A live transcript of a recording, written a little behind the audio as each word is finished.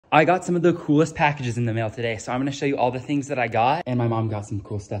I got some of the coolest packages in the mail today, so I'm gonna show you all the things that I got, and my mom got some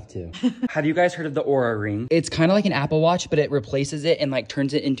cool stuff too. Have you guys heard of the Oura Ring? It's kind of like an Apple Watch, but it replaces it and like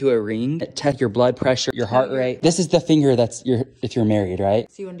turns it into a ring. It checks your blood pressure, your heart rate. This is the finger that's if you're married, right?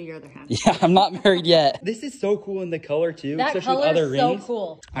 So you want to do your other hand? Yeah, I'm not married yet. This is so cool in the color too, That especially with color other is rings. so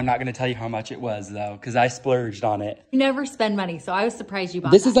cool. I'm not gonna tell you how much it was though, because I splurged on it. You never spend money, so I was surprised you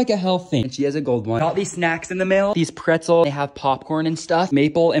bought This that. is like a health thing. And she has a gold one. Got these snacks in the mail. These pretzels, they have popcorn and stuff,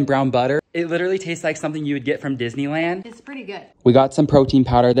 maple and brown butter. It literally tastes like something you would get from Disneyland. It's pretty good. We got some protein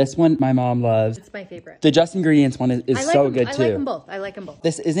powder. This one my mom loves. It's my favorite. The Just Ingredients one is so good too. I like them both. I like them both.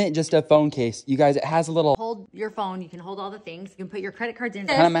 This isn't just a phone case. You guys, it has a little, Hold your phone. You can hold all the things. You can put your credit cards in.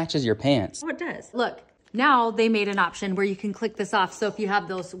 kind of matches your pants. Oh, it does. Look, now they made an option where you can click this off. So if you have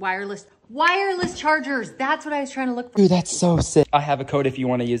those wireless chargers, that's what I was trying to look for. Dude, that's so sick. I have a code if you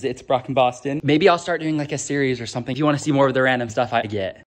want to use it. It's Brock in Boston. Maybe I'll start doing like a series or something if you want to see more of the random stuff I get.